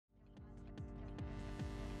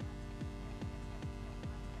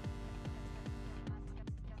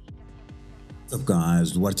What's up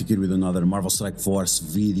guys, DuArktik here with another Marvel Strike Force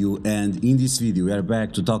video, and in this video we are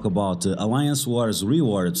back to talk about Alliance Wars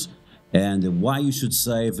rewards and why you should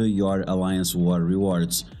save your Alliance War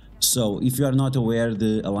rewards. So if you are not aware,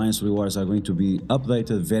 the Alliance rewards are going to be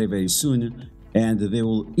updated very soon, and they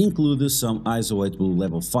will include some ISO 8 Blue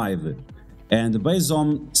level 5. And based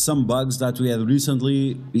on some bugs that we had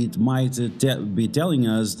recently, it might be telling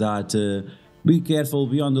us that be careful,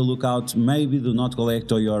 be on the lookout, maybe do not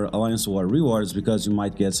collect all your Alliance War rewards because you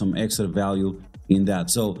might get some extra value in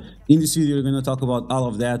that. So in this video we're going to talk about all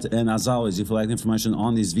of that, and as always, if you like the information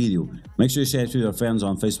on this video, make sure you share it with your friends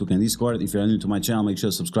on Facebook and Discord. If you're new to my channel, make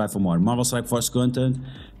sure to subscribe for more Marvel Strike Force content,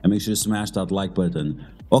 and make sure you smash that like button.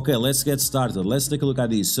 Okay, let's get started. Let's take a look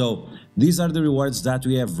at this. So these are the rewards that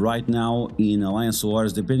we have right now in Alliance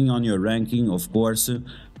Wars, depending on your ranking, of course.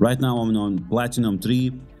 Right now I'm on Platinum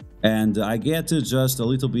 3. And I get just a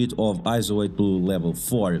little bit of ISO 8 Blue level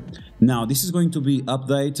 4. Now, this is going to be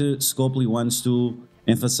updated. Scopely wants to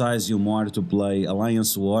emphasize you more to play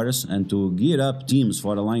Alliance Wars and to gear up teams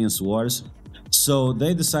for Alliance Wars. So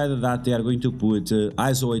they decided that they are going to put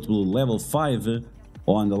ISO 8 Blue level 5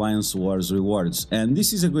 on the Alliance Wars rewards. And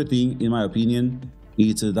this is a good thing, in my opinion.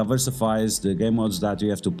 It diversifies the game modes that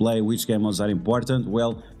you have to play. Which game modes are important?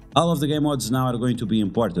 Well, all of the game modes now are going to be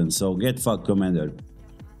important. So get fucked, Commander.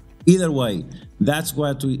 Either way, that's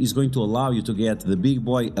what is going to allow you to get the big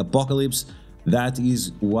boy Apocalypse. That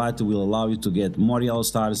is what will allow you to get more yellow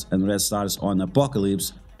stars and red stars on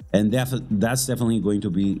Apocalypse, and that's definitely going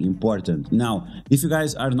to be important. Now, if you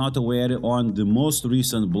guys are not aware, on the most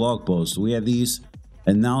recent blog post we had this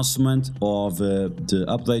announcement of the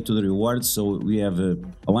update to the rewards. So we have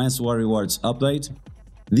Alliance War rewards update.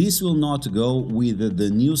 This will not go with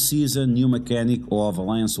the new season, new mechanic of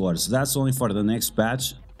Alliance Wars. That's only for the next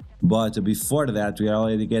patch. But before that, we are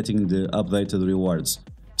already getting the updated rewards.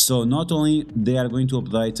 So not only they are going to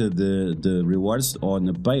update the rewards on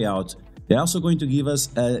the payout, they're also going to give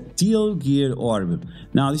us a teal gear orb.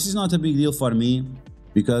 Now, this is not a big deal for me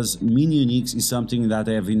because mini uniques is something that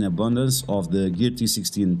I have in abundance of the gear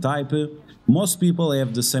T16 type. Most people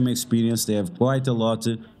have the same experience. They have quite a lot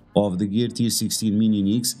of the gear tier 16 mini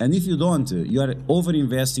uniques, and if you don't, you are over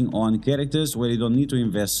investing on characters where you don't need to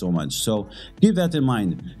invest so much. So keep that in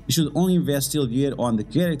mind. You should only invest still gear on the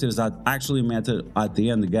characters that actually matter at the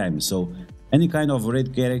end game. So any kind of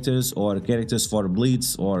raid characters or characters for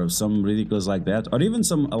Blitz or some ridiculous like that, or even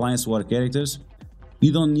some Alliance War characters,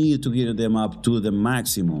 you don't need to gear them up to the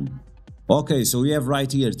maximum. Okay, so we have right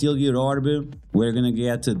here Teal Gear Orb. We're gonna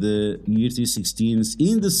get the Gear T16s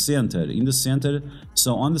in the center.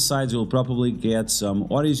 So on the sides you'll probably get some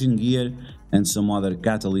Origin Gear and some other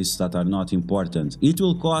catalysts that are not important. It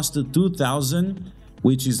will cost 2,000,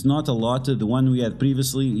 which is not a lot. The one we had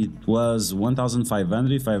previously, it was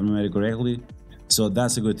 1,500 if I remember correctly, so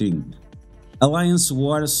that's a good thing. Alliance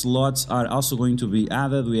War slots are also going to be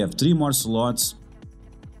added. We have 3 more slots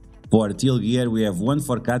for Teal Gear. We have 1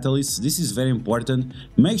 for Catalysts. This is very important.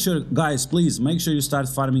 Make sure, guys, please, make sure you start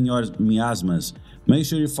farming your miasmas. Make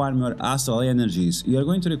sure you farm your astral energies. You are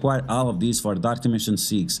going to require all of these for Dark Dimension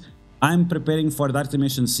 6. I'm preparing for Dark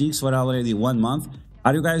Dimension 6 for already 1 month.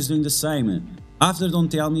 Are you guys doing the same? After, don't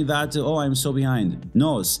tell me that, oh, I'm so behind.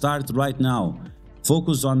 No, start right now.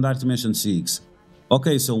 Focus on Dark Dimension 6.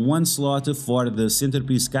 Okay, so 1 slot for the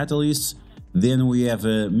Centerpiece Catalysts. Then we have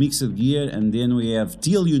Mixed Gear, and then we have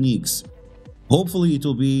Teal Uniques. Hopefully it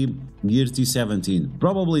will be Gear T17.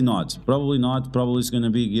 Probably not. Probably it's gonna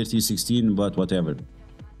be Gear T16, but whatever.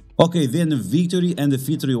 Okay, then Victory and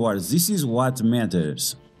Defeat rewards. This is what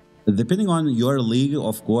matters. Depending on your league,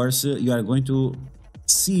 of course, you are going to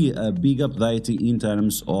see a big update in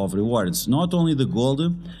terms of rewards. Not only the gold,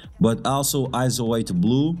 but also ISO 8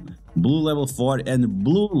 Blue, Blue level 4 and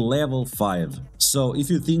Blue level 5. So if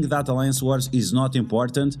you think that Alliance Wars is not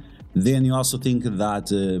important, then you also think that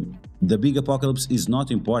the big Apocalypse is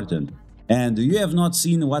not important. And you have not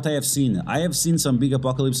seen what I have seen. I have seen some big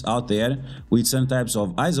Apocalypse out there with some types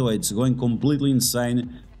of ISO 8s going completely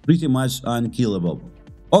insane, pretty much unkillable.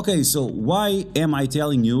 Okay, so why am I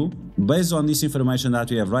telling you, based on this information that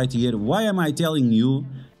we have right here, why am I telling you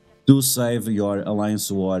to save your Alliance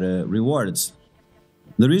War rewards?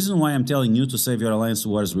 The reason why I'm telling you to save your Alliance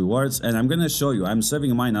Wars rewards, and I'm gonna show you, I'm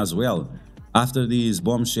saving mine as well. After this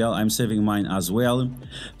bombshell, I'm saving mine as well.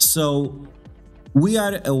 So we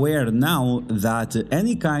are aware now that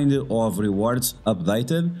any kind of rewards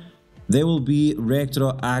updated, they will be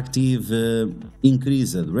retroactive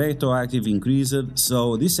increased.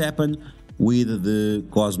 So this happened with the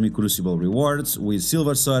Cosmic Crucible rewards, with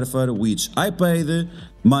Silver Surfer, which I paid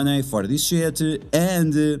money for this shit,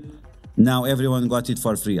 and Now everyone got it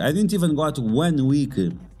for free. I didn't even got 1 week.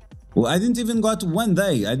 Well, I didn't even got 1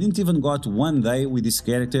 day. I didn't even got 1 day with this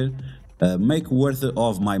character. Make worth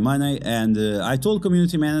of my money. And I told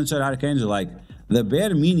community manager Archangel, like, the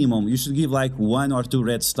bare minimum, you should give like 1 or 2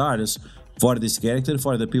 red stars for this character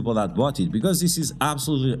for the people that bought it, because this is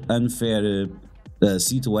absolutely unfair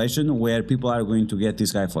situation where people are going to get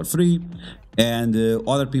this guy for free and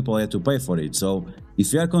other people have to pay for it. So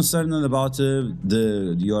if you are concerned about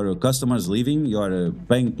your customers leaving, your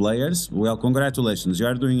paying players, well, congratulations, you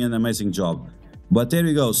are doing an amazing job. But there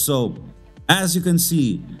we go. So as you can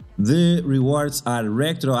see, the rewards are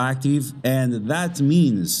retroactive, and that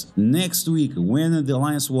means next week when the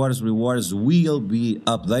Alliance Wars rewards will be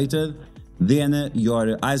updated, then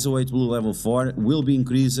your ISO 8 Blue level 4 will be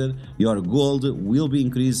increased, your gold will be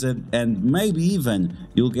increased, and maybe even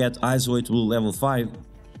you'll get ISO 8 Blue level 5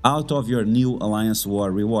 out of your new Alliance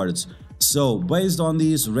War rewards. So based on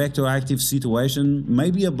this retroactive situation,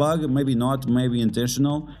 maybe a bug, maybe not, maybe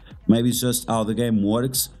intentional, maybe it's just how the game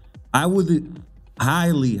works, I would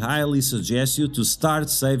highly suggest you to start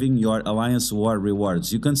saving your Alliance War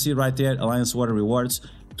rewards. You can see right there, Alliance War rewards.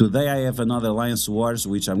 Today I have another Alliance Wars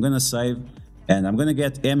which I'm gonna save, and I'm gonna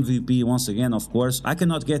get MVP once again. Of course, I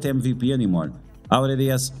cannot get MVP anymore. I already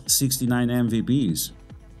have 69 MVPs.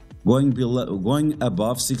 Going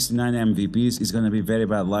above 69 MVPs is gonna be very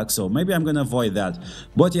bad luck, so maybe I'm gonna avoid that.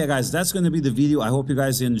 But yeah guys, that's gonna be the video. I hope you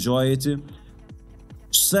guys enjoy it.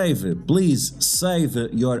 Please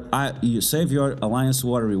save your Alliance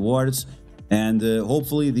War rewards, and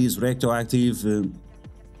hopefully these retroactive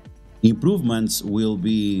improvements will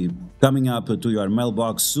be coming up to your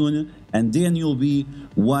mailbox soon, and then you'll be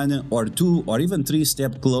 1 or 2 or even 3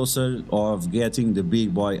 steps closer of getting the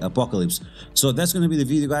big boy apocalypse. So that's gonna be the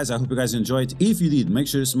video guys. I hope you guys enjoyed. If you did, make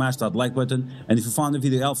sure you smash that like button, and if you found the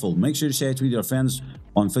video helpful, make sure you share it with your friends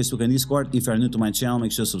on Facebook and Discord. If you are new to my channel,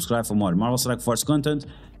 make sure to subscribe for more Marvel Strike Force content,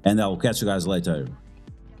 and I will catch you guys later.